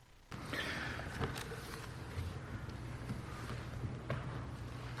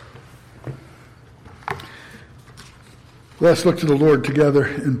Let's look to the Lord together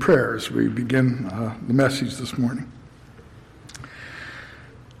in prayer as we begin the message this morning.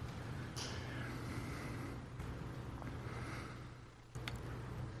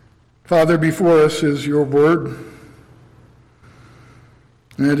 Father, before us is your word,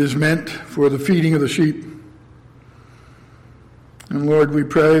 and it is meant for the feeding of the sheep. And Lord, we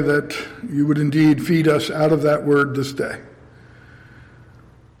pray that you would indeed feed us out of that word this day.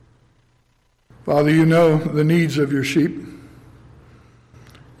 Father, you know the needs of your sheep.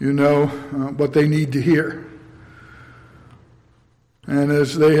 You know what they need to hear. And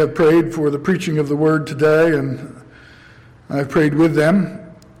as they have prayed for the preaching of the word today, and I've prayed with them,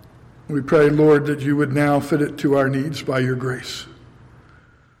 we pray, Lord, that you would now fit it to our needs by your grace.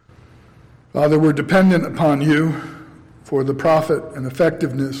 Father, we're dependent upon you for the profit and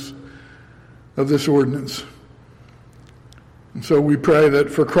effectiveness of this ordinance. And so we pray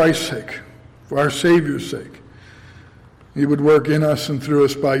that for Christ's sake, for our Savior's sake, you would work in us and through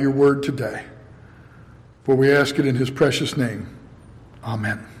us by your word today. For we ask it in his precious name.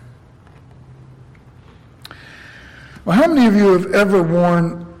 Amen. Well, how many of you have ever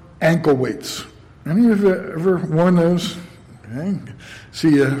worn ankle weights? Any of you ever worn those? Okay.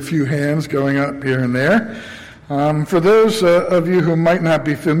 See a few hands going up here and there. For those of you who might not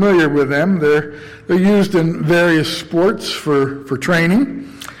be familiar with them, they're used in various sports for training.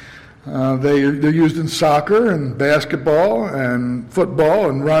 They're used in soccer and basketball and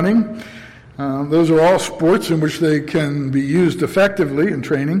football and running. Those are all sports in which they can be used effectively in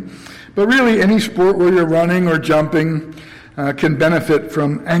training. But really, any sport where you're running or jumping can benefit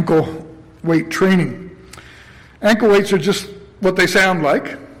from ankle weight training. Ankle weights are just what they sound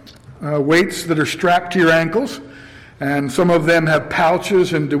like, weights that are strapped to your ankles, and some of them have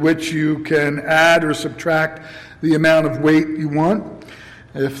pouches into which you can add or subtract the amount of weight you want.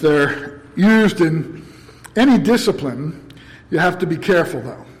 If they're used in any discipline, you have to be careful,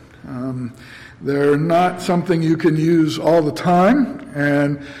 though. They're not something you can use all the time,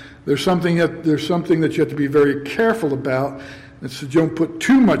 and there's something that you have to be very careful about. It's that you don't put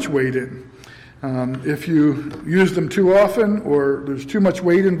too much weight in. If you use them too often or there's too much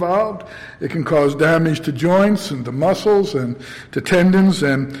weight involved, it can cause damage to joints and to muscles and to tendons,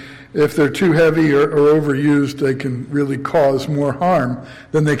 and if they're too heavy or overused, they can really cause more harm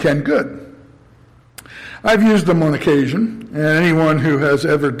than they can good. I've used them on occasion, and anyone who has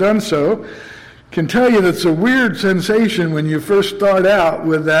ever done so can tell you that it's a weird sensation when you first start out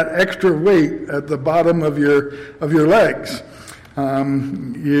with that extra weight at the bottom of your legs.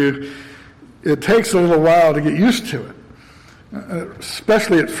 It takes a little while to get used to it,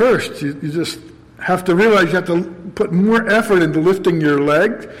 especially at first. You just have to realize you have to put more effort into lifting your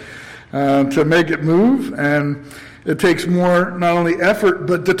leg to make it move, and it takes more not only effort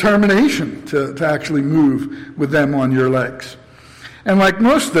but determination to actually move with them on your legs. And like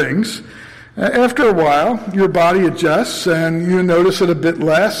most things, after a while, your body adjusts and you notice it a bit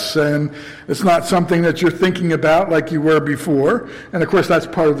less, and it's not something that you're thinking about like you were before. And of course, that's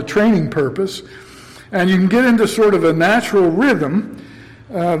part of the training purpose. And you can get into sort of a natural rhythm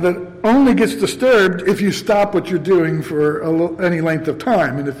that only gets disturbed if you stop what you're doing for any length of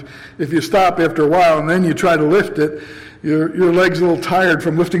time. And if you stop after a while and then you try to lift it, your leg's a little tired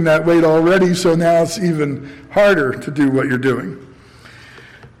from lifting that weight already, so now it's even harder to do what you're doing.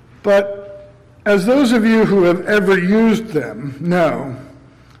 But as those of you who have ever used them know,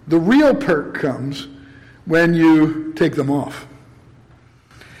 the real perk comes when you take them off.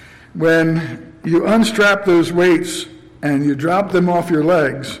 When you unstrap those weights and you drop them off your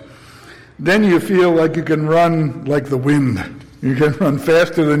legs, then you feel like you can run like the wind. You can run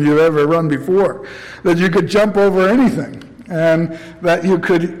faster than you've ever run before. That you could jump over anything. And that you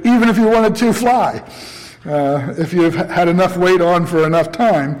could, even if you wanted to, fly. If you've had enough weight on for enough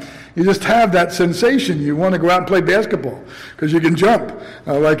time, you just have that sensation. You want to go out and play basketball because you can jump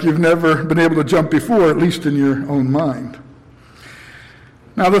like you've never been able to jump before, at least in your own mind.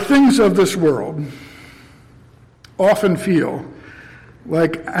 Now, the things of this world often feel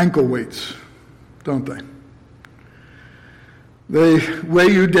like ankle weights, don't they? They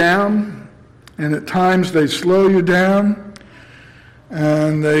weigh you down, and at times they slow you down,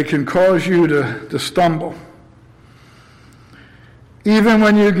 and they can cause you to stumble. Even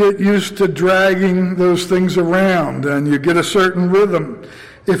when you get used to dragging those things around and you get a certain rhythm,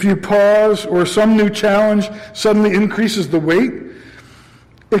 if you pause or some new challenge suddenly increases the weight,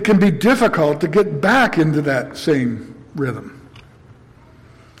 it can be difficult to get back into that same rhythm.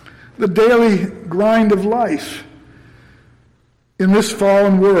 The daily grind of life in this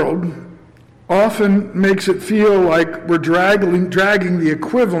fallen world often makes it feel like we're dragging the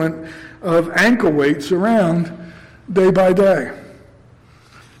equivalent of ankle weights around day by day.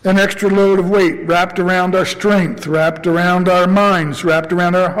 An extra load of weight wrapped around our strength, wrapped around our minds, wrapped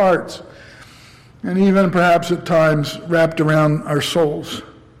around our hearts, and even perhaps at times wrapped around our souls.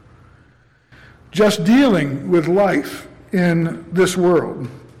 Just dealing with life in this world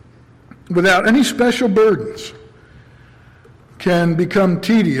without any special burdens can become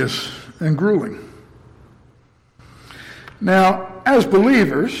tedious and grueling. Now, as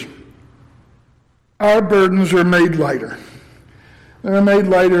believers, our burdens are made lighter. They're made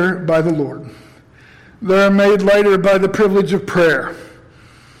lighter by the Lord. They're made lighter by the privilege of prayer.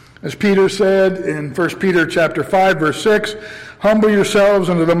 As Peter said in 1 Peter chapter 5, verse 6, "Humble yourselves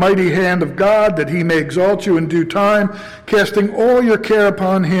under the mighty hand of God, that he may exalt you in due time, casting all your care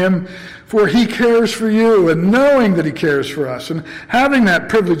upon him, for he cares for you." And knowing that he cares for us, and having that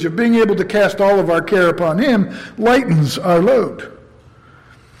privilege of being able to cast all of our care upon him, lightens our load.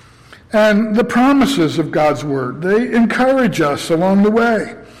 And the promises of God's word, they encourage us along the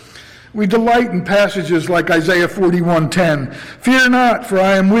way. We delight in passages like Isaiah 41:10. "Fear not, for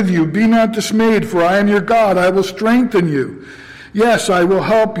I am with you. Be not dismayed, for I am your God. I will strengthen you. Yes, I will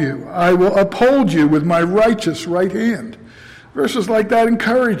help you. I will uphold you with my righteous right hand." Verses like that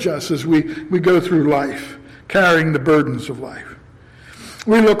encourage us as we go through life, carrying the burdens of life.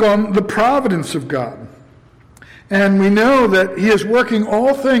 We look on the providence of God, and we know that he is working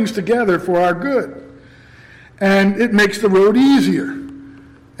all things together for our good. And it makes the road easier.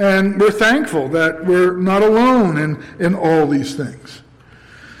 And we're thankful that we're not alone in all these things.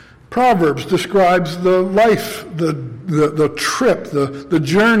 Proverbs describes the life, the trip, the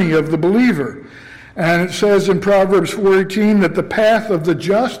journey of the believer. And it says in Proverbs 4:18 that the path of the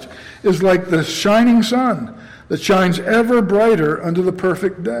just is like the shining sun that shines ever brighter unto the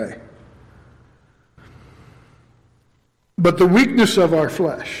perfect day. But the weakness of our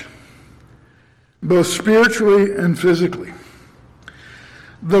flesh, both spiritually and physically,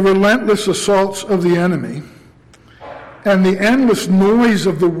 the relentless assaults of the enemy, and the endless noise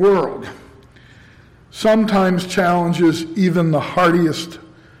of the world sometimes challenges even the hardiest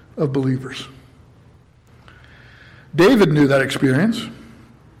of believers. David knew that experience.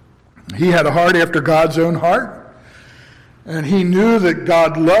 He had a heart after God's own heart, and he knew that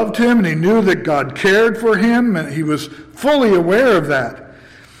God loved him, and he knew that God cared for him, and he was fully aware of that.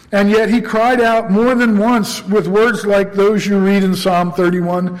 And yet he cried out more than once with words like those you read in Psalm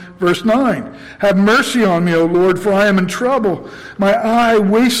 31, verse 9. "Have mercy on me, O Lord, for I am in trouble. My eye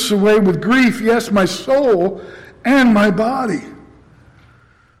wastes away with grief, yes, my soul and my body."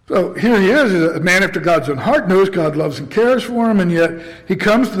 So here he is, a man after God's own heart, knows God loves and cares for him, and yet he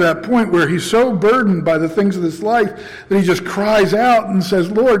comes to that point where he's so burdened by the things of this life that he just cries out and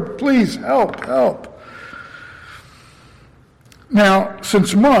says, "Lord, please help, help." Now,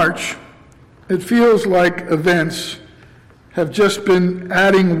 since March, it feels like events have just been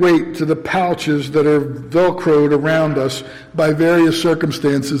adding weight to the pouches that are velcroed around us by various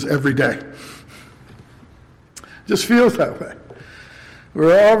circumstances every day. Just feels that way.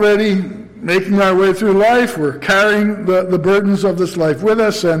 We're already making our way through life. We're carrying the burdens of this life with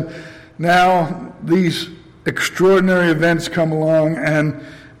us, and now these extraordinary events come along and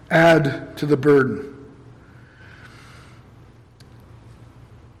add to the burden.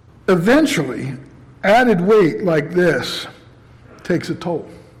 Eventually, added weight like this takes a toll.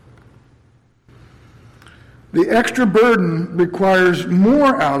 The extra burden requires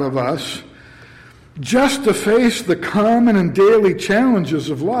more out of us just to face the common and daily challenges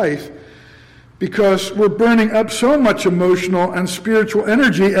of life, because we're burning up so much emotional and spiritual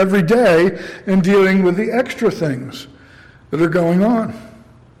energy every day in dealing with the extra things that are going on.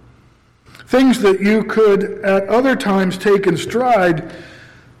 Things that you could at other times take in stride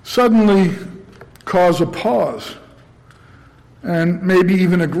suddenly cause a pause and maybe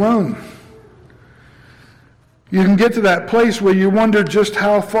even a groan. You can get to that place where you wonder just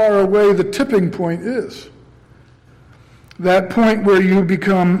how far away the tipping point is. That point where you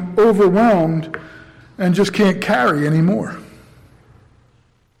become overwhelmed and just can't carry anymore.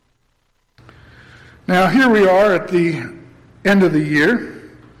 Now, here we are at the end of the year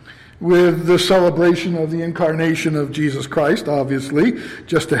with the celebration of the incarnation of Jesus Christ, obviously,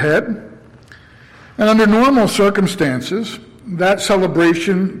 just ahead. And under normal circumstances, that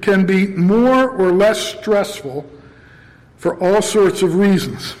celebration can be more or less stressful for all sorts of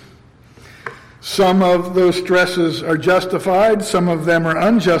reasons. Some of those stresses are justified, some of them are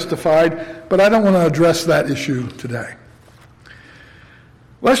unjustified, but I don't want to address that issue today.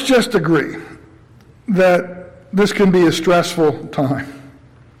 Let's just agree that this can be a stressful time.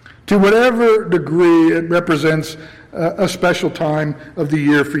 To whatever degree it represents a special time of the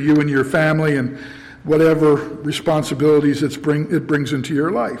year for you and your family, and whatever responsibilities it brings into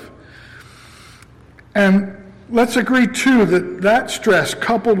your life. And let's agree, too, that stress,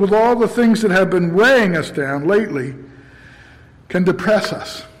 coupled with all the things that have been weighing us down lately, can depress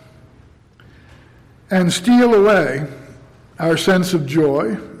us and steal away our sense of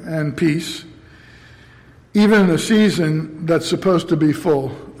joy and peace, even in a season that's supposed to be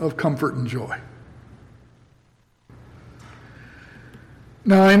full of comfort and joy.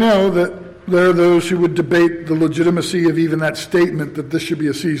 Now, I know that there are those who would debate the legitimacy of even that statement that this should be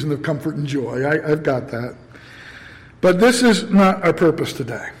a season of comfort and joy. I've got that. But this is not our purpose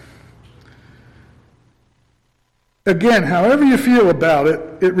today. Again, however you feel about it,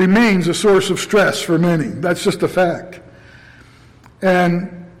 it remains a source of stress for many. That's just a fact.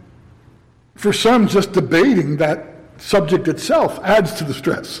 And for some, just debating that subject itself adds to the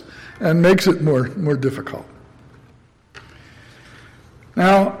stress and makes it more difficult.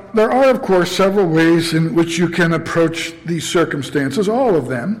 Now, there are, of course, several ways in which you can approach these circumstances, all of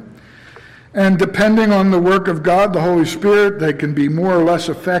them. And depending on the work of God, the Holy Spirit, they can be more or less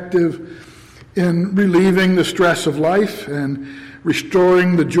effective in relieving the stress of life and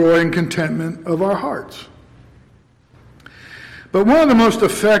restoring the joy and contentment of our hearts. But one of the most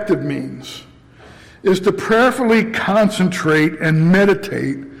effective means is to prayerfully concentrate and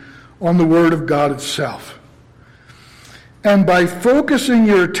meditate on the Word of God itself. And by focusing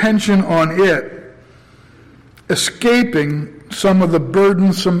your attention on it, escaping some of the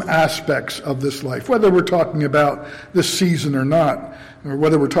burdensome aspects of this life, whether we're talking about this season or not, or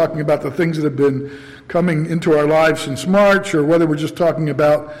whether we're talking about the things that have been coming into our lives since March, or whether we're just talking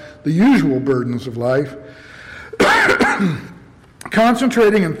about the usual burdens of life.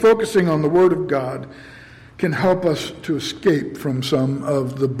 Concentrating and focusing on the Word of God can help us to escape from some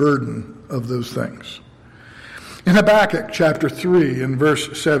of the burden of those things. In Habakkuk chapter 3 and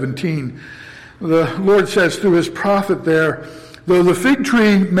verse 17, the Lord says through his prophet there, "Though the fig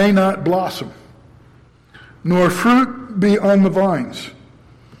tree may not blossom, nor fruit be on the vines,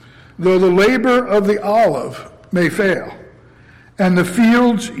 though the labor of the olive may fail, and the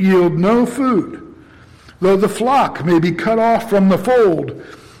fields yield no food, though the flock may be cut off from the fold,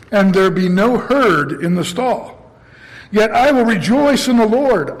 and there be no herd in the stall, yet I will rejoice in the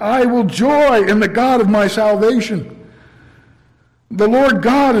Lord. I will joy in the God of my salvation. The Lord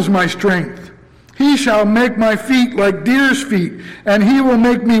God is my strength. He shall make my feet like deer's feet, and he will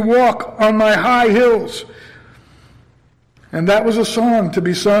make me walk on my high hills." And that was a song to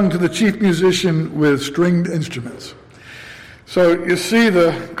be sung to the chief musician with stringed instruments. So you see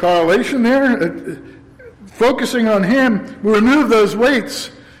the correlation there? Focusing on him, we remove those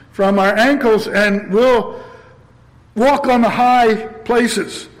weights from our ankles and we'll walk on the high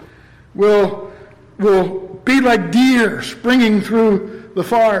places. We'll be like deer springing through the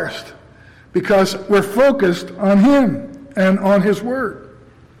forest because we're focused on him and on his word.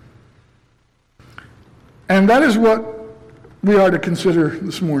 And that is what we are to consider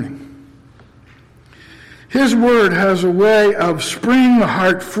this morning. His word has a way of springing the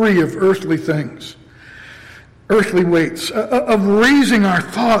heart free of earthly things, earthly weights, of raising our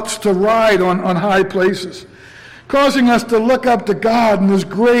thoughts to ride on high places, causing us to look up to God and his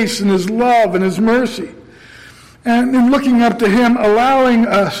grace and his love and his mercy. And in looking up to him, allowing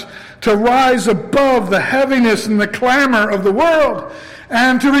us to rise above the heaviness and the clamor of the world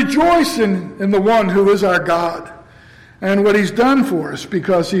and to rejoice in the one who is our God and what he's done for us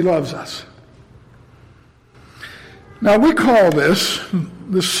because he loves us. Now we call this,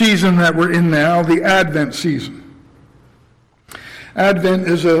 the season that we're in now, the Advent season. Advent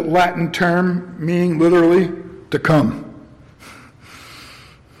is a Latin term meaning literally to come.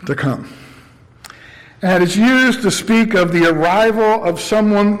 To come. And it's used to speak of the arrival of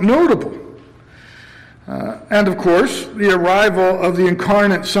someone notable. And of course, the arrival of the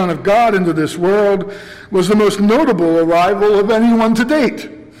incarnate Son of God into this world was the most notable arrival of anyone to date.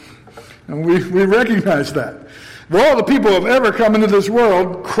 And we recognize that. Of all the people who have ever come into this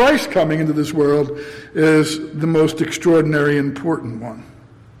world, Christ coming into this world is the most extraordinary and important one.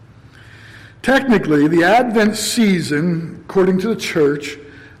 Technically, the Advent season, according to the church,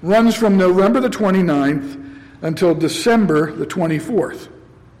 runs from November the 29th until December the 24th,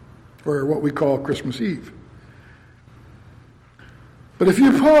 or what we call Christmas Eve. But if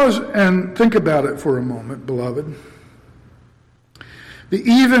you pause and think about it for a moment, beloved, the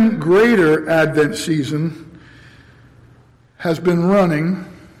even greater Advent season has been running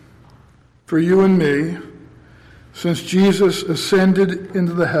for you and me since Jesus ascended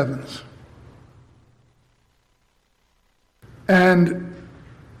into the heavens. And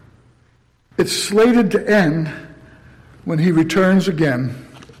it's slated to end when he returns again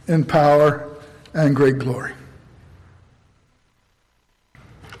in power and great glory.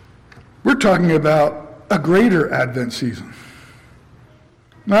 We're talking about a greater Advent season.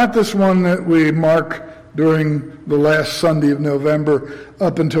 Not this one that we mark during the last Sunday of November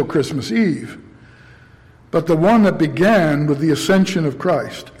up until Christmas Eve, but the one that began with the ascension of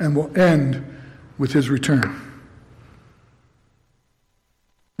Christ and will end with his return.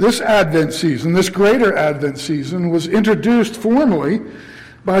 This Advent season, this greater Advent season, was introduced formally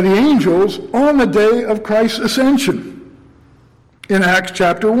by the angels on the day of Christ's ascension in Acts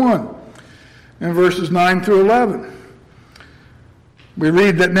chapter 1 and verses 9 through 11. We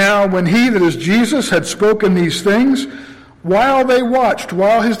read that now when he, that is Jesus, had spoken these things, while they watched,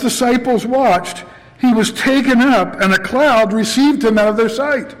 while his disciples watched, he was taken up, and a cloud received him out of their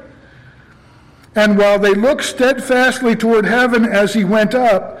sight. And while they looked steadfastly toward heaven as he went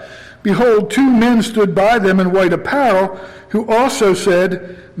up, behold, 2 men stood by them in white apparel, who also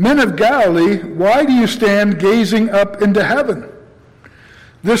said, Men of Galilee, why do you stand gazing up into heaven?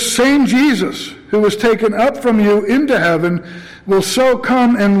 This same Jesus, who was taken up from you into heaven, will so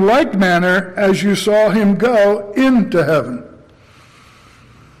come in like manner as you saw him go into heaven.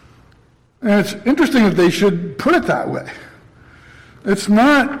 And it's interesting that they should put it that way. It's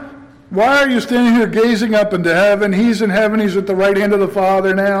not, why are you standing here gazing up into heaven? He's in heaven, he's at the right hand of the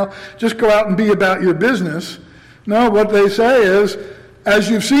Father now. Just go out and be about your business. No, what they say is, as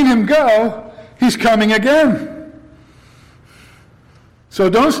you've seen him go, he's coming again. So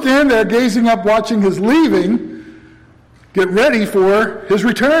don't stand there gazing up, watching his leaving. Get ready for his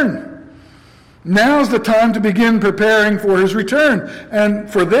return. Now's the time to begin preparing for his return. And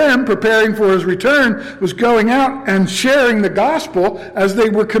for them, preparing for his return was going out and sharing the gospel as they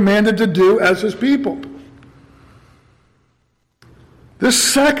were commanded to do as his people. This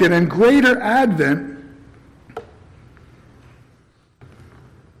second and greater Advent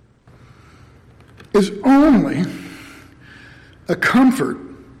is only a comfort,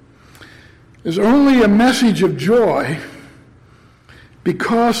 is only a message of joy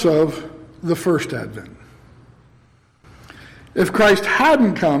because of the first Advent. If Christ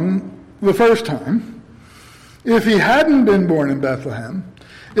hadn't come the first time, if he hadn't been born in Bethlehem,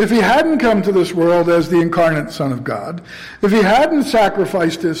 if he hadn't come to this world as the incarnate Son of God, if he hadn't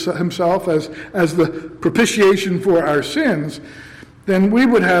sacrificed himself as the propitiation for our sins, then we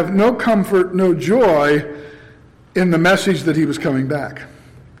would have no comfort, no joy in the message that he was coming back.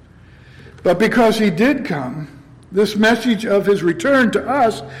 But because he did come, this message of his return to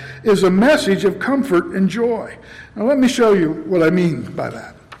us is a message of comfort and joy. Now let me show you what I mean by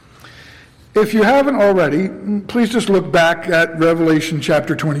that. If you haven't already, please just look back at Revelation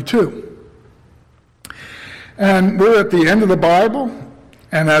chapter 22. And we're at the end of the Bible,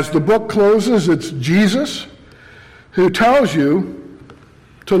 and as the book closes, it's Jesus who tells you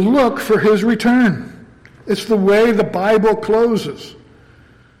to look for his return. It's the way the Bible closes,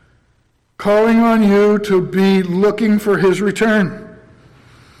 calling on you to be looking for his return.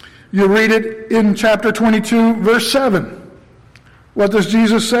 You read it in chapter 22, verse 7. What does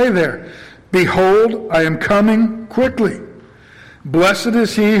Jesus say there? Behold, I am coming quickly. Blessed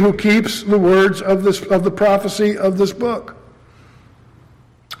is he who keeps the words of the prophecy of this book.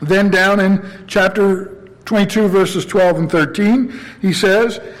 Then down in chapter 22, verses 12 and 13, he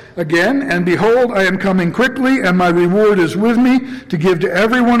says, again, and behold, I am coming quickly, and my reward is with me to give to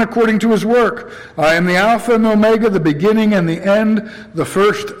everyone according to his work. I am the Alpha and the Omega, the beginning and the end, the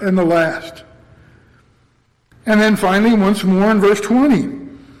first and the last. And then finally, once more in verse 20,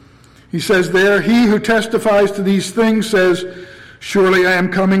 he says there, he who testifies to these things says, surely I am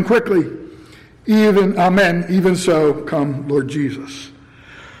coming quickly. Amen, even so, come, Lord Jesus.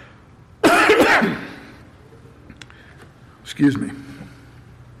 Excuse me.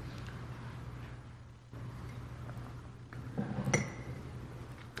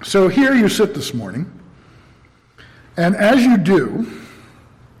 So here you sit this morning, and as you do,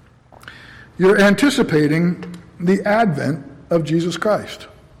 you're anticipating the advent of Jesus Christ.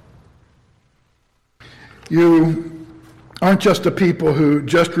 You aren't just a people who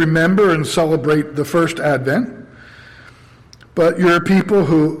just remember and celebrate the first Advent, but you're a people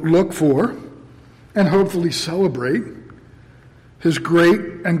who look for and hopefully celebrate his great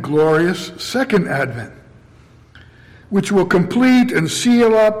and glorious second Advent, which will complete and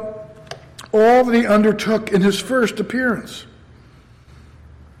seal up all that he undertook in his first appearance.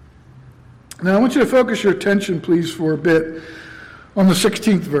 Now I want you to focus your attention, please, for a bit on the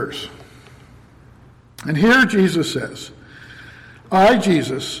 16th verse. And here Jesus says, I,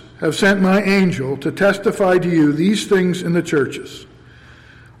 Jesus, have sent my angel to testify to you these things in the churches.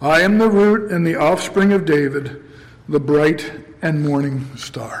 I am the root and the offspring of David, the bright and morning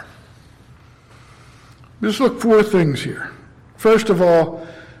star. Just look four things here. First of all,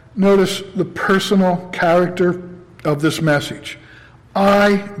 notice the personal character of this message.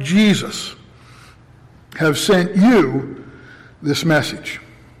 I, Jesus, have sent you this message.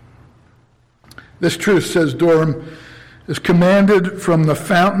 This truth, says Durham, is commanded from the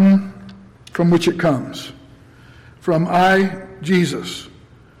fountain from which it comes. From I, Jesus,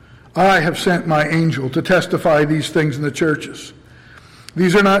 I have sent my angel to testify these things in the churches.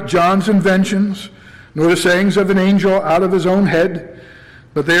 These are not John's inventions, nor the sayings of an angel out of his own head,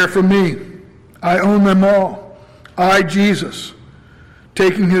 but they are from me. I own them all. I, Jesus,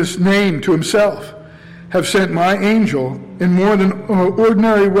 taking his name to himself, have sent my angel in more than an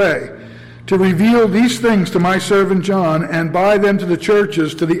ordinary way to reveal these things to my servant John and by them to the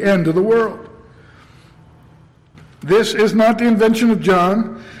churches to the end of the world. This is not the invention of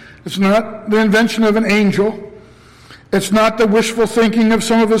John. It's not the invention of an angel. It's not the wishful thinking of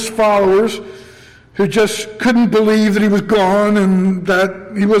some of his followers who just couldn't believe that he was gone and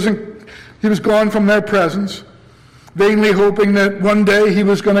that he was gone from their presence, vainly hoping that one day he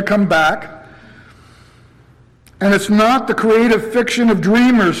was going to come back. And it's not the creative fiction of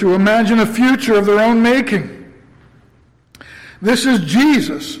dreamers who imagine a future of their own making. This is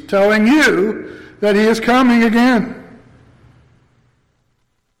Jesus telling you that he is coming again.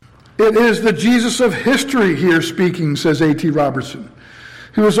 It is the Jesus of history here speaking, says A.T. Robertson,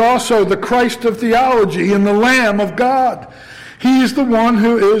 who is also the Christ of theology and the Lamb of God. He is the one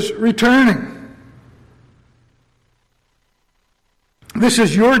who is returning. This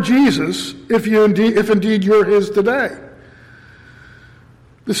is your Jesus, if indeed you're his today.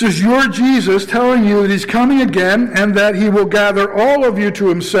 This is your Jesus telling you that he's coming again and that he will gather all of you to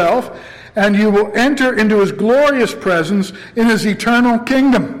himself and you will enter into his glorious presence in his eternal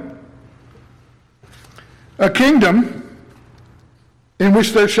kingdom. A kingdom in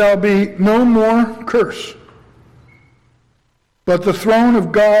which there shall be no more curse, but the throne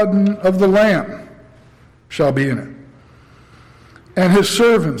of God and of the Lamb shall be in it, and his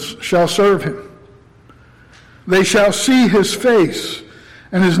servants shall serve him. They shall see his face,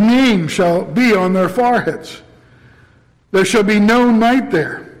 and his name shall be on their foreheads. There shall be no night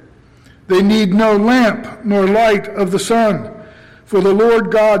there. They need no lamp nor light of the sun, for the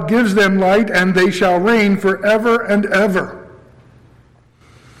Lord God gives them light, and they shall reign forever and ever.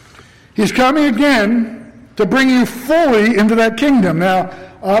 He's coming again to bring you fully into that kingdom. Now,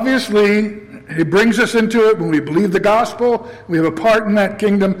 obviously, he brings us into it when we believe the gospel. We have a part in that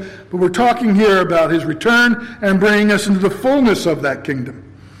kingdom. But we're talking here about his return and bringing us into the fullness of that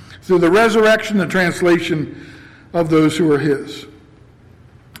kingdom through the resurrection and translation of those who are his.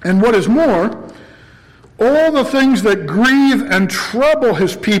 And what is more, all the things that grieve and trouble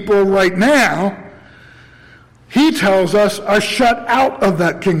his people right now, he tells us are shut out of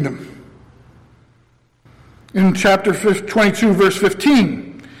that kingdom. In chapter 22, verse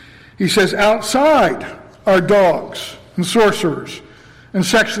 15, he says, outside are dogs and sorcerers and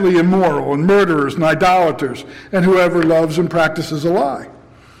sexually immoral and murderers and idolaters and whoever loves and practices a lie.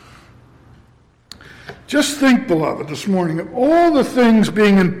 Just think, beloved, this morning of all the things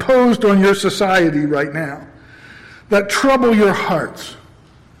being imposed on your society right now that trouble your hearts.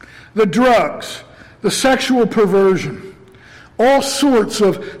 The drugs, the sexual perversion, all sorts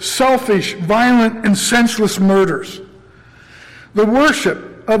of selfish, violent, and senseless murders. The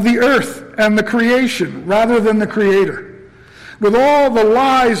worship of the earth and the creation rather than the Creator, with all the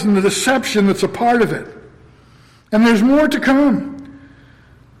lies and the deception that's a part of it. And there's more to come.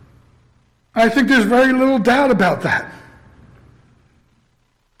 I think there's very little doubt about that.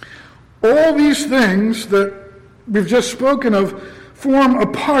 All these things that we've just spoken of form a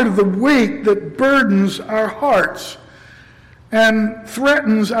part of the weight that burdens our hearts and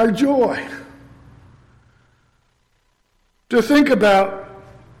threatens our joy. To think about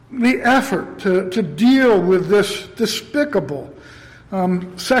the effort to deal with this despicable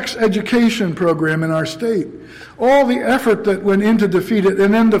sex education program in our state. All the effort that went in to defeat it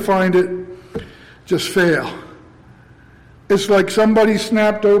and then to find it just fail. It's like somebody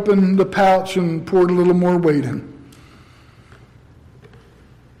snapped open the pouch and poured a little more weight in.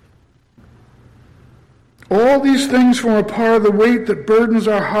 All these things form a part of the weight that burdens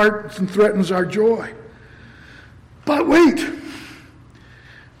our hearts and threatens our joy. But wait,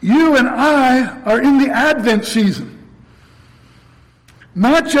 you and I are in the Advent season.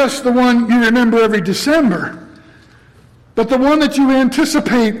 Not just the one you remember every December, but the one that you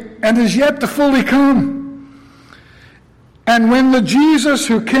anticipate and is yet to fully come. And when the Jesus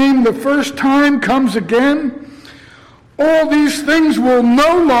who came the first time comes again, all these things will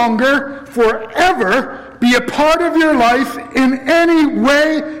no longer forever be a part of your life in any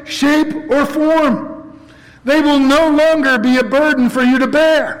way, shape, or form. They will no longer be a burden for you to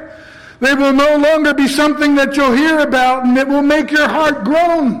bear. They will no longer be something that you'll hear about and it will make your heart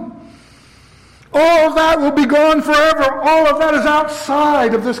groan. All of that will be gone forever. All of that is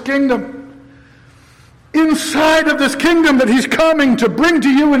outside of this kingdom. Inside of this kingdom that he's coming to bring to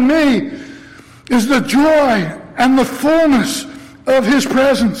you and me is the joy and the fullness of his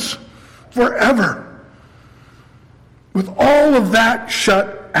presence forever. With all of that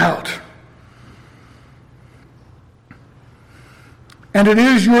shut out. And it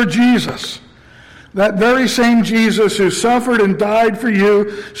is your Jesus, that very same Jesus who suffered and died for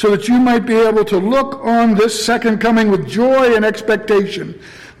you so that you might be able to look on this second coming with joy and expectation.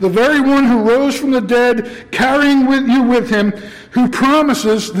 The very one who rose from the dead, carrying you with him, who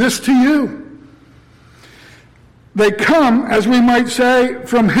promises this to you. They come, as we might say,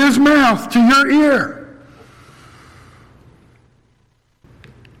 from his mouth to your ear.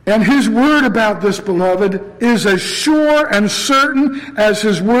 And his word about this, beloved, is as sure and certain as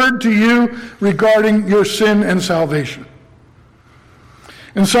his word to you regarding your sin and salvation.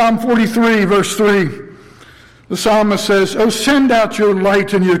 In Psalm 43, verse 3, the psalmist says, "Oh, send out your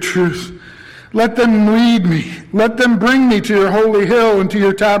light and your truth. Let them lead me. Let them bring me to your holy hill and to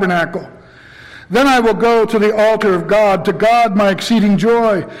your tabernacle. Then I will go to the altar of God, to God my exceeding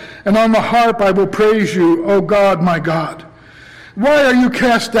joy, and on the harp I will praise you, O God, my God. Why are you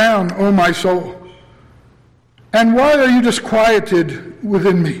cast down, O my soul? And why are you disquieted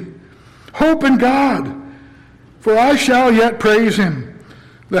within me? Hope in God, for I shall yet praise him,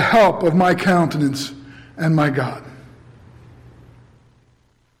 the help of my countenance and my God."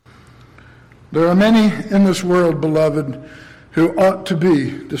 There are many in this world, beloved, who ought to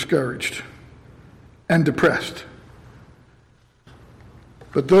be discouraged and depressed.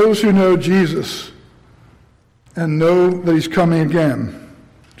 But those who know Jesus and know that he's coming again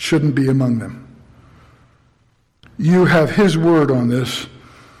shouldn't be among them. You have his word on this,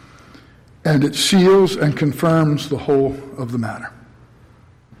 and it seals and confirms the whole of the matter.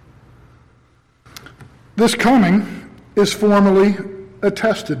 This coming is formally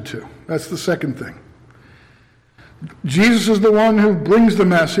attested to. That's the second thing. Jesus is the one who brings the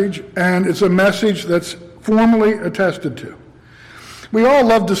message, and it's a message that's formally attested to. We all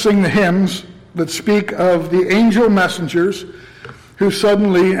love to sing the hymns that speak of the angel messengers who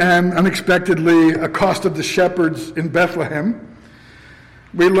suddenly and unexpectedly accosted the shepherds in Bethlehem.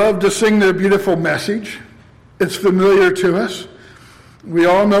 We love to sing their beautiful message. It's familiar to us. We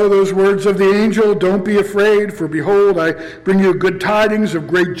all know those words of the angel, "Don't be afraid, for behold, I bring you good tidings of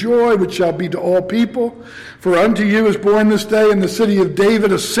great joy, which shall be to all people. For unto you is born this day in the city of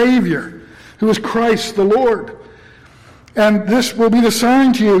David a Savior, who is Christ the Lord. And this will be the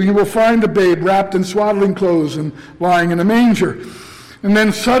sign to you. You will find a babe wrapped in swaddling clothes and lying in a manger." And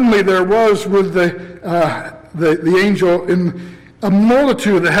then suddenly there was with the angel in a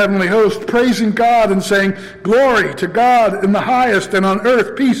multitude of the heavenly host praising God and saying, "Glory to God in the highest, and on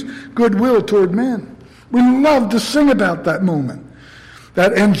earth peace, goodwill toward men." We love to sing about that moment,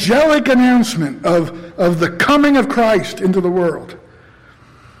 that angelic announcement of the coming of Christ into the world.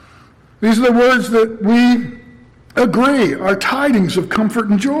 These are the words that we agree are tidings of comfort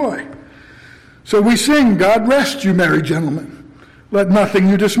and joy. So we sing, "God rest you, merry gentlemen. Let nothing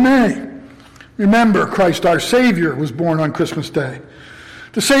you dismay." Remember, Christ our Savior was born on Christmas Day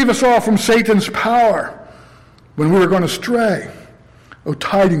to save us all from Satan's power when we were going to stray. Oh,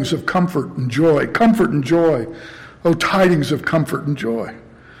 tidings of comfort and joy, comfort and joy. Oh, tidings of comfort and joy.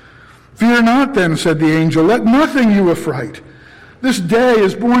 "Fear not then," said the angel, "let nothing you affright. This day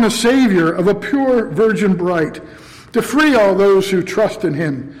is born a Savior of a pure virgin bright, to free all those who trust in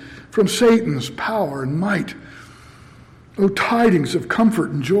him from Satan's power and might." Oh, tidings of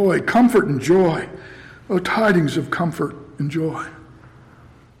comfort and joy, comfort and joy. Oh, tidings of comfort and joy.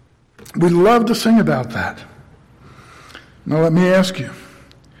 We love to sing about that. Now let me ask you,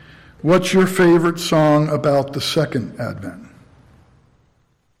 what's your favorite song about the second Advent?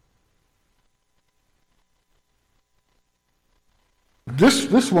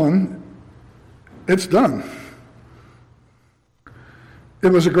 This one, it's done.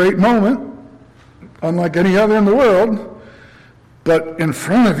 It was a great moment, unlike any other in the world, but in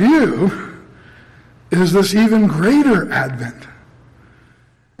front of you is this even greater Advent.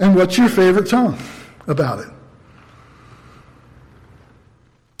 And what's your favorite song about it?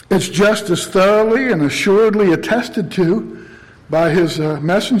 It's just as thoroughly and assuredly attested to by his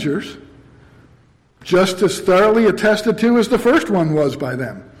messengers, just as thoroughly attested to as the first one was by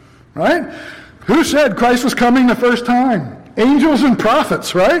them, right? Who said Christ was coming the first time? Angels and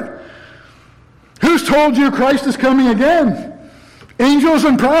prophets, right? Who's told you Christ is coming again? angels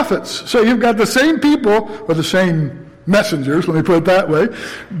and prophets. So you've got the same people, or the same messengers, let me put it that way,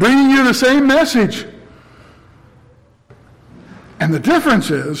 bringing you the same message. And the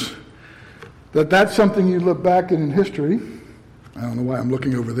difference is that that's something you look back in history. I don't know why I'm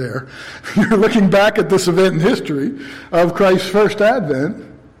looking over there. You're looking back at this event in history of Christ's first advent,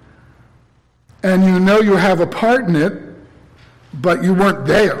 and you know you have a part in it, but you weren't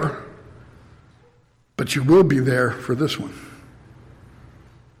there. But you will be there for this one.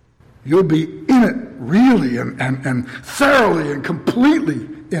 You'll be in it really and thoroughly and completely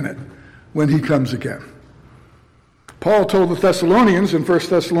in it when he comes again. Paul told the Thessalonians in 1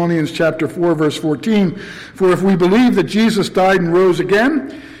 Thessalonians chapter 4, verse 14, "For if we believe that Jesus died and rose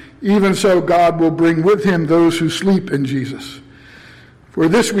again, even so God will bring with him those who sleep in Jesus. For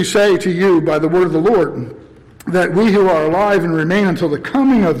this we say to you by the word of the Lord, that we who are alive and remain until the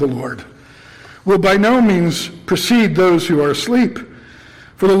coming of the Lord will by no means precede those who are asleep.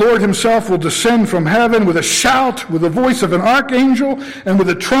 For the Lord himself will descend from heaven with a shout, with the voice of an archangel, and with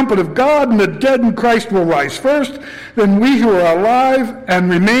the trumpet of God, and the dead in Christ will rise first. Then we who are alive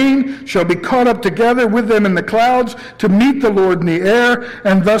and remain shall be caught up together with them in the clouds to meet the Lord in the air,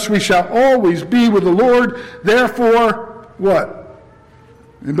 and thus we shall always be with the Lord. Therefore, what?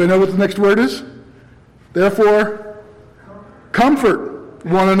 Anybody know what the next word is? Therefore, comfort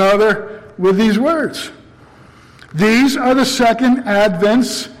one another with these words." These are the second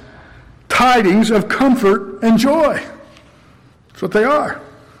Advent's tidings of comfort and joy. That's what they are.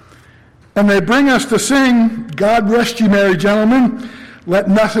 And they bring us to sing, "God rest ye merry gentlemen, let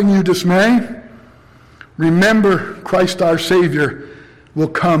nothing you dismay. Remember Christ our Savior will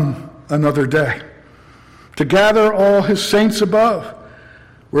come another day, to gather all his saints above,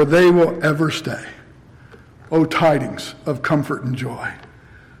 where they will ever stay." O tidings of comfort and joy,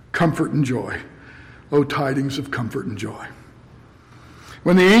 comfort and joy. O tidings of comfort and joy.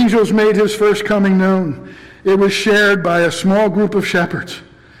 When the angels made his first coming known, it was shared by a small group of shepherds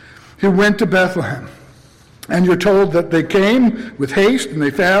who went to Bethlehem. And you're told that they came with haste, and they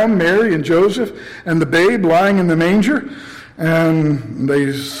found Mary and Joseph and the babe lying in the manger. And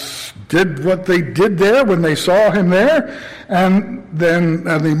they did what they did there when they saw him there. And then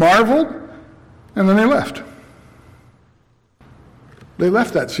they marveled, and then they left. They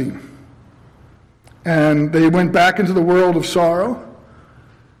left that scene. And they went back into the world of sorrow,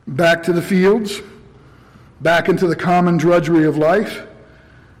 back to the fields, back into the common drudgery of life.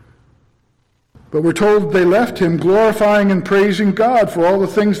 But we're told they left him glorifying and praising God for all the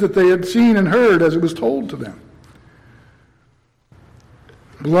things that they had seen and heard as it was told to them.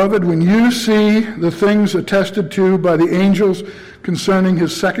 Beloved, when you see the things attested to by the angels concerning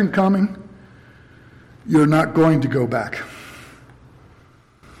his second coming, you're not going to go back.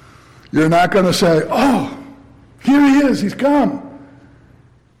 You're not going to say, "Oh, here he is, he's come,"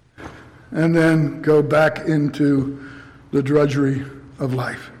 and then go back into the drudgery of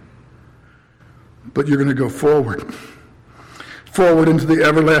life. But you're going to go forward into the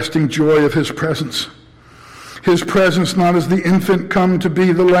everlasting joy of his presence. His presence not as the infant come to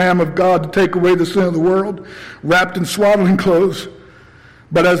be the Lamb of God to take away the sin of the world, wrapped in swaddling clothes,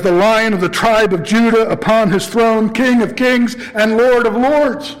 but as the Lion of the tribe of Judah upon his throne, King of kings and Lord of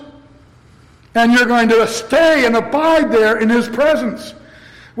lords. And you're going to stay and abide there in his presence,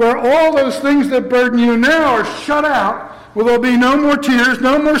 where all those things that burden you now are shut out, where there'll be no more tears,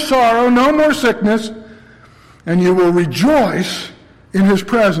 no more sorrow, no more sickness, and you will rejoice in his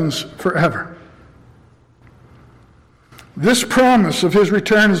presence forever. This promise of his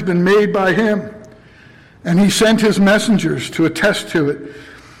return has been made by him, and he sent his messengers to attest to it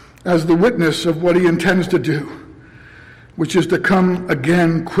as the witness of what he intends to do, which is to come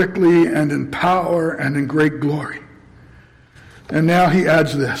again quickly and in power and in great glory. And now he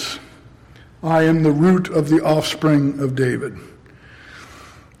adds this: "I am the root of the offspring of David."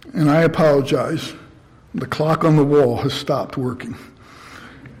 And I apologize. The clock on the wall has stopped working.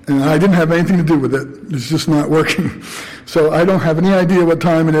 And I didn't have anything to do with it. It's just not working. So I don't have any idea what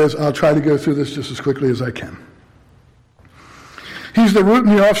time it is. I'll try to go through this just as quickly as I can. He's the root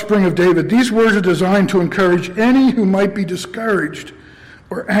and the offspring of David. These words are designed to encourage any who might be discouraged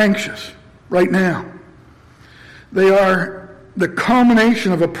or anxious right now. They are the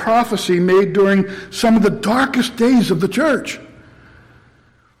culmination of a prophecy made during some of the darkest days of the church.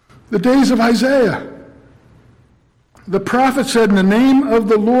 The days of Isaiah. The prophet said, "In the name of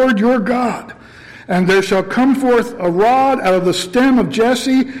the Lord your God, and there shall come forth a rod out of the stem of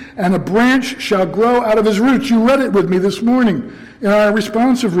Jesse, and a branch shall grow out of his roots." You read it with me this morning in our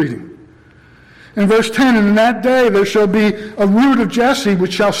responsive reading. In verse 10, "And in that day there shall be a root of Jesse,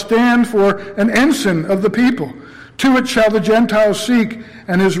 which shall stand for an ensign of the people. To it shall the Gentiles seek,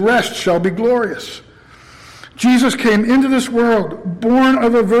 and his rest shall be glorious. Jesus came into this world, born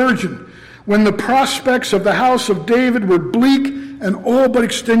of a virgin, when the prospects of the house of David were bleak and all but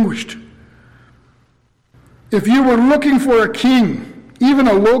extinguished. If you were looking for a king, even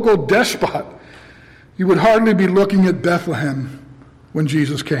a local despot, you would hardly be looking at Bethlehem when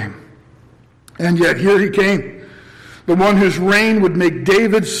Jesus came. And yet here he came, the one whose reign would make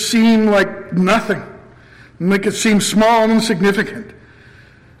David seem like nothing, make it seem small and insignificant,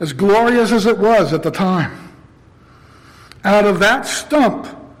 as glorious as it was at the time. Out of that stump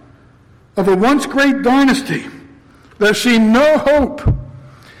of a once great dynasty, there seemed no hope.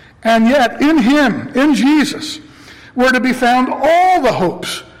 And yet in him, in Jesus, were to be found all the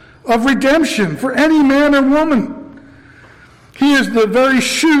hopes of redemption for any man or woman. He is the very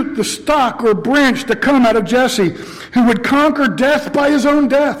shoot, the stock or branch to come out of Jesse, who would conquer death by his own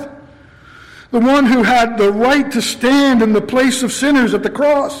death. The one who had the right to stand in the place of sinners at the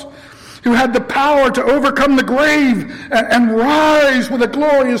cross, who had the power to overcome the grave and rise with a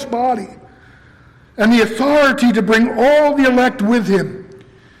glorious body, and the authority to bring all the elect with him,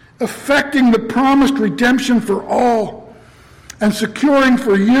 effecting the promised redemption for all, and securing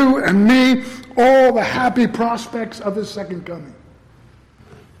for you and me all the happy prospects of his second coming.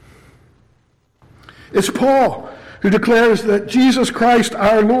 It's Paul who declares that Jesus Christ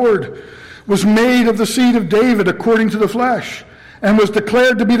our Lord was made of the seed of David according to the flesh, and was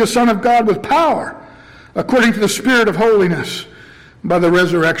declared to be the Son of God with power, according to the Spirit of holiness, by the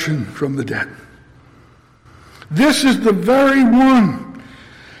resurrection from the dead. This is the very one,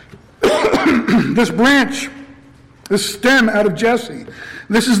 this branch, this stem out of Jesse,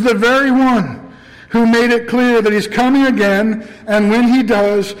 this is the very one who made it clear that he's coming again, and when he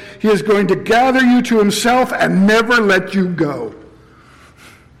does, he is going to gather you to himself and never let you go.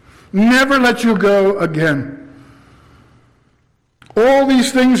 Never let you go again. All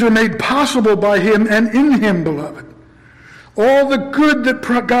these things are made possible by him and in him, beloved. All the good that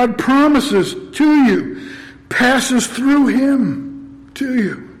God promises to you passes through him to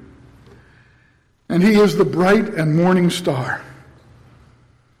you. And he is the bright and morning star.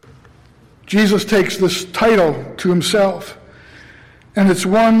 Jesus takes this title to himself, and it's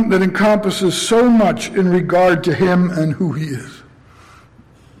one that encompasses so much in regard to him and who he is.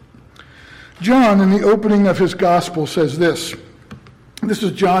 John, in the opening of his gospel, says this. This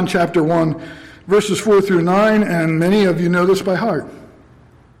is John chapter 1, verses 4 through 9, and many of you know this by heart.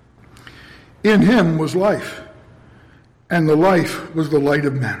 In him was life, and the life was the light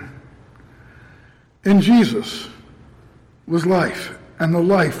of men. In Jesus was life, and the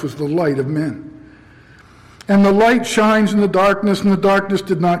life was the light of men. And the light shines in the darkness, and the darkness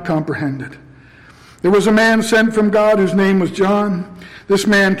did not comprehend it. There was a man sent from God whose name was John. This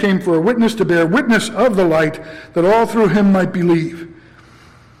man came for a witness, to bear witness of the light, that all through him might believe.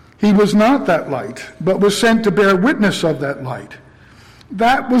 He was not that light, but was sent to bear witness of that light.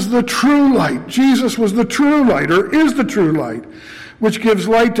 That was the true light. Jesus was the true light, or is the true light, which gives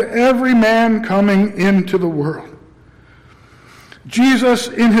light to every man coming into the world. Jesus,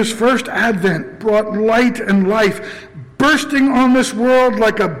 in his first advent, brought light and life, bursting on this world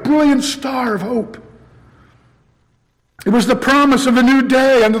like a brilliant star of hope. It was the promise of a new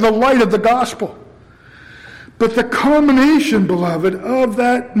day under the light of the gospel. But the culmination, beloved, of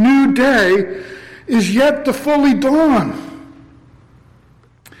that new day is yet to fully dawn.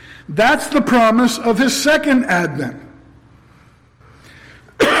 That's the promise of his second advent.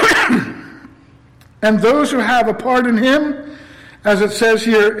 And those who have a part in him, as it says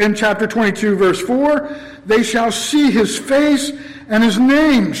here in chapter 22, verse 4, they shall see his face, and his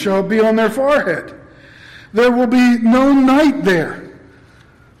name shall be on their forehead. There will be no night there.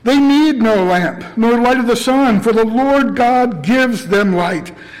 They need no lamp, nor light of the sun, for the Lord God gives them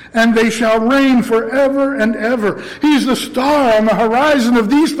light, and they shall reign forever and ever. He's the star on the horizon of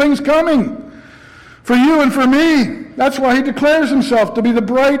these things coming, for you and for me. That's why he declares himself to be the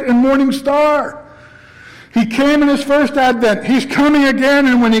bright and morning star. He came in his first advent. He's coming again,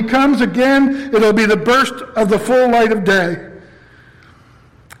 and when he comes again, it'll be the burst of the full light of day.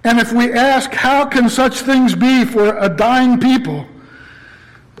 And if we ask, how can such things be for a dying people?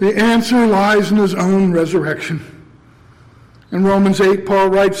 The answer lies in his own resurrection. In Romans 8, Paul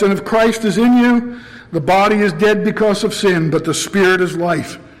writes, and if Christ is in you, the body is dead because of sin, but the spirit is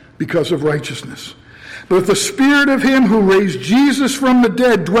life because of righteousness. But if the spirit of him who raised Jesus from the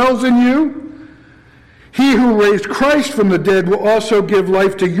dead dwells in you, he who raised Christ from the dead will also give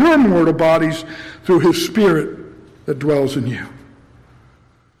life to your mortal bodies through his spirit that dwells in you.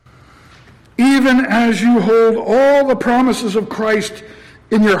 Even as you hold all the promises of Christ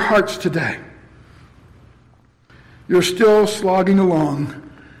in your hearts today, You're still slogging along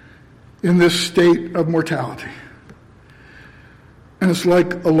in this state of mortality. And it's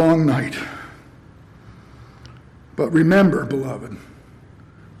like a long night. But remember, beloved,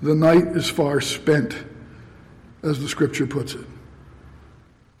 the night is far spent, as the scripture puts it.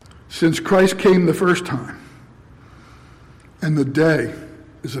 Since Christ came the first time, and the day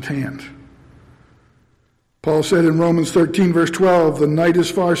is at hand. Paul said in Romans 13, verse 12, the night is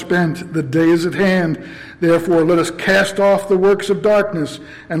far spent, the day is at hand. Therefore, let us cast off the works of darkness,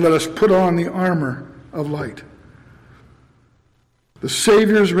 and let us put on the armor of light. The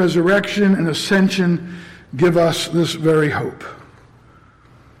Savior's resurrection and ascension give us this very hope.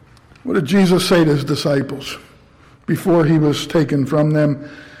 What did Jesus say to his disciples before he was taken from them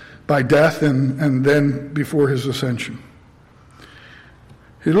by death and then before his ascension?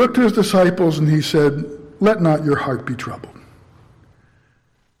 He looked to his disciples and he said, let not your heart be troubled.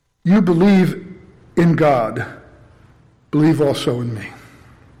 You believe in God, believe also in me.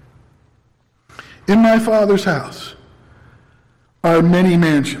 In my Father's house are many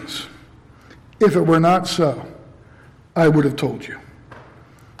mansions. If it were not so, I would have told you.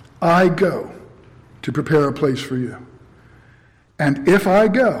 I go to prepare a place for you. And if I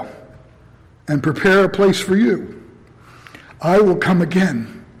go and prepare a place for you, I will come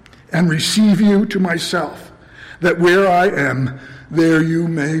again and receive you to myself, that where I am, there you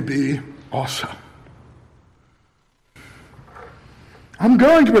may be also. I'm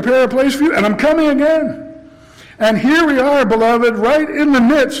going to prepare a place for you, and I'm coming again. And here we are, beloved, right in the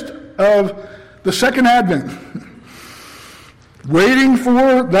midst of the second advent, waiting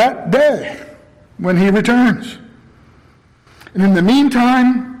for that day when he returns. And in the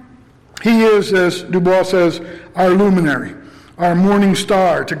meantime, he is, as Dubois says, our luminary, our morning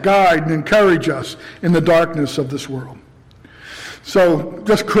star to guide and encourage us in the darkness of this world. So,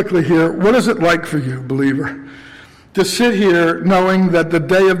 just quickly here, what is it like for you, believer, to sit here knowing that the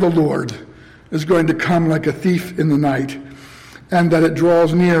day of the Lord is going to come like a thief in the night, and that it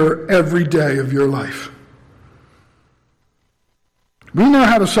draws near every day of your life? We know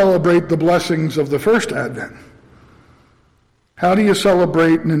how to celebrate the blessings of the first advent. How do you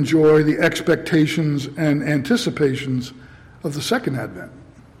celebrate and enjoy the expectations and anticipations of the second advent?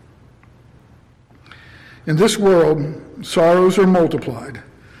 In this world, sorrows are multiplied,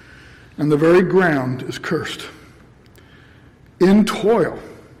 and the very ground is cursed. In toil,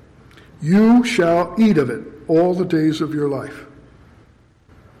 you shall eat of it all the days of your life.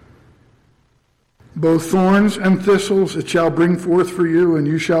 Both thorns and thistles it shall bring forth for you, and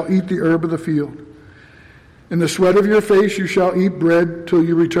you shall eat the herb of the field. In the sweat of your face you shall eat bread till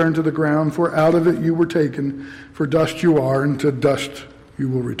you return to the ground, for out of it you were taken, for dust you are, and to dust you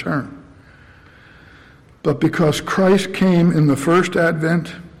will return. But because Christ came in the first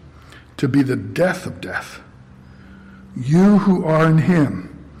advent to be the death of death, you who are in him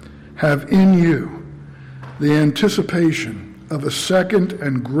have in you the anticipation of a second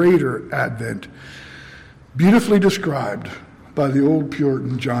and greater advent, beautifully described by the old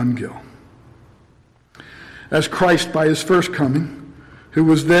Puritan John Gill. As Christ, by his first coming, who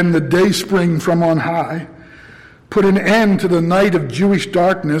was then the dayspring from on high, put an end to the night of Jewish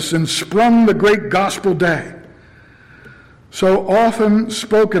darkness and sprung the great gospel day, so often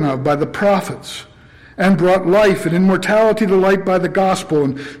spoken of by the prophets, and brought life and immortality to light by the gospel,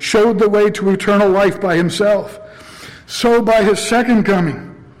 and showed the way to eternal life by himself, so by his second coming,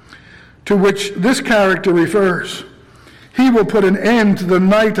 to which this character refers, he will put an end to the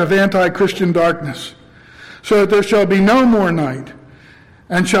night of anti-Christian darkness, so that there shall be no more night,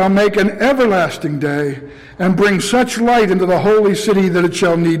 and shall make an everlasting day, and bring such light into the holy city that it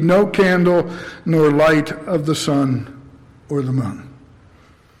shall need no candle nor light of the sun or the moon.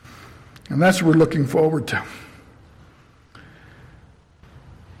 And that's what we're looking forward to.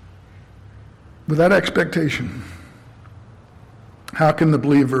 With that expectation, how can the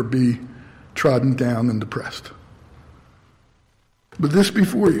believer be trodden down and depressed? With this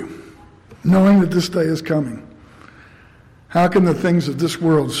before you, knowing that this day is coming, how can the things of this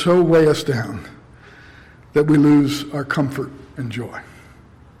world so weigh us down that we lose our comfort and joy?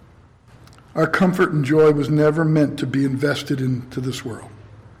 Our comfort and joy was never meant to be invested into this world.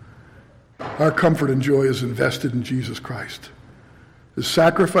 Our comfort and joy is invested in Jesus Christ, his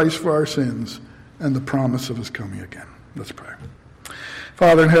sacrifice for our sins, and the promise of his coming again. Let's pray.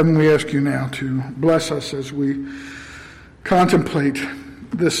 Father in heaven, we ask you now to bless us as we contemplate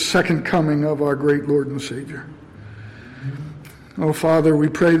this second coming of our great Lord and Savior. Oh, Father, we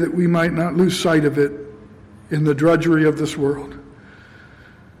pray that we might not lose sight of it in the drudgery of this world.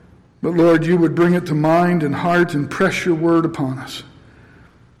 But, Lord, you would bring it to mind and heart and press your word upon us.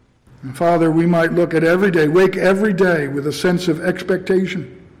 And Father, we might look at every day, wake every day with a sense of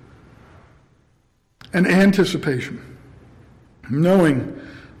expectation and anticipation, knowing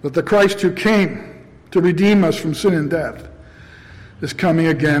that the Christ who came to redeem us from sin and death is coming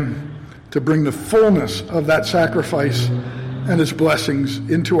again to bring the fullness of that sacrifice and its blessings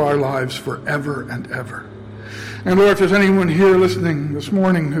into our lives forever and ever. And Lord, if there's anyone here listening this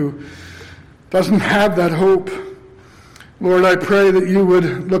morning who doesn't have that hope, Lord, I pray that you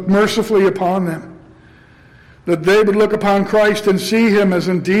would look mercifully upon them, that they would look upon Christ and see him as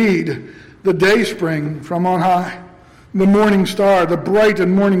indeed the dayspring from on high, the morning star, the bright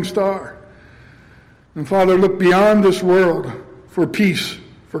and morning star. And Father, look beyond this world for peace,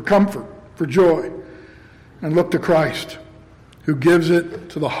 for comfort, for joy, and look to Christ, who gives it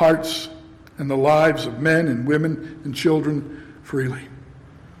to the hearts and the lives of men and women and children freely.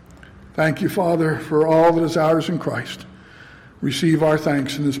 Thank you, Father, for all that is ours in Christ. Receive our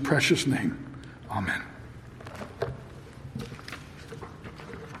thanks in his precious name. Amen.